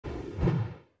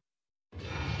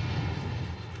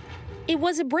It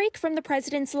was a break from the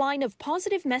president's line of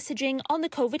positive messaging on the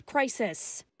COVID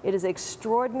crisis. It is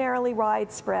extraordinarily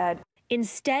widespread.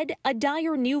 Instead, a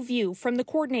dire new view from the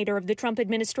coordinator of the Trump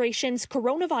administration's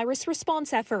coronavirus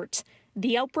response effort.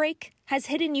 The outbreak has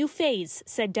hit a new phase,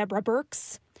 said Deborah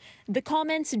Birx. The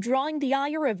comments drawing the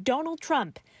ire of Donald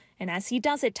Trump. And as he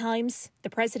does at times, the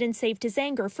president saved his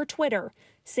anger for Twitter,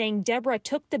 saying Deborah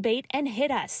took the bait and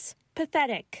hit us.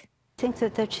 Pathetic. I think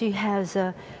that she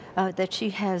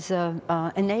has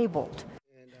enabled.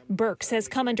 Birx has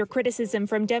come under criticism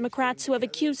from Democrats who have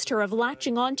accused her of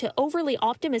latching on to overly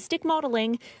optimistic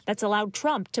modeling that's allowed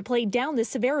Trump to play down the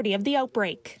severity of the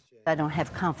outbreak. I don't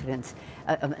have confidence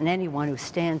in anyone who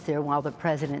stands there while the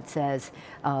president says,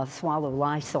 swallow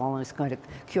Lysol and it's going to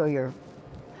cure your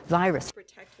virus.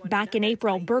 Back in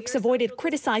April, Birx avoided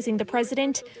criticizing the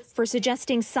president for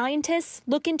suggesting scientists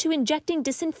look into injecting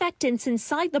disinfectants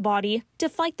inside the body to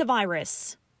fight the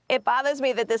virus. It bothers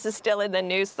me that this is still in the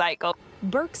news cycle.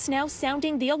 Birx now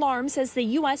sounding the alarms as the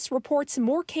U.S. reports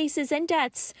more cases and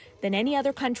deaths than any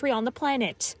other country on the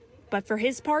planet. But for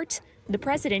his part, the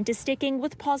president is sticking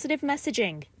with positive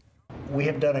messaging. We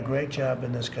have done a great job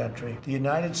in this country. The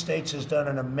United States has done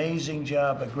an amazing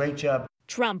job, a great job.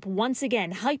 Trump once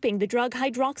again hyping the drug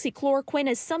hydroxychloroquine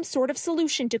as some sort of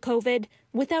solution to COVID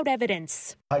without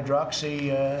evidence. Hydroxy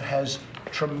has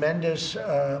tremendous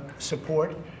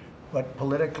support, but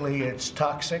politically it's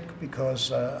toxic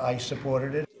because I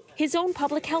supported it. His own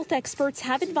public health experts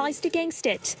have advised against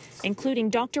it, including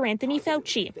Dr. Anthony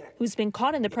Fauci, who's been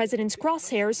caught in the president's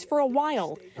crosshairs for a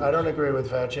while. I don't agree with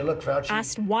Fauci. Look, Fauci.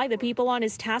 Asked why the people on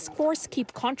his task force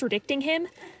keep contradicting him,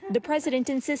 the president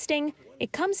insisting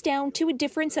it comes down to a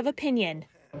difference of opinion.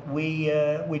 We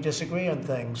disagree on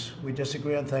things. We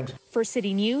disagree on things. For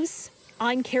City News,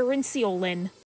 I'm Caryn Ceolin.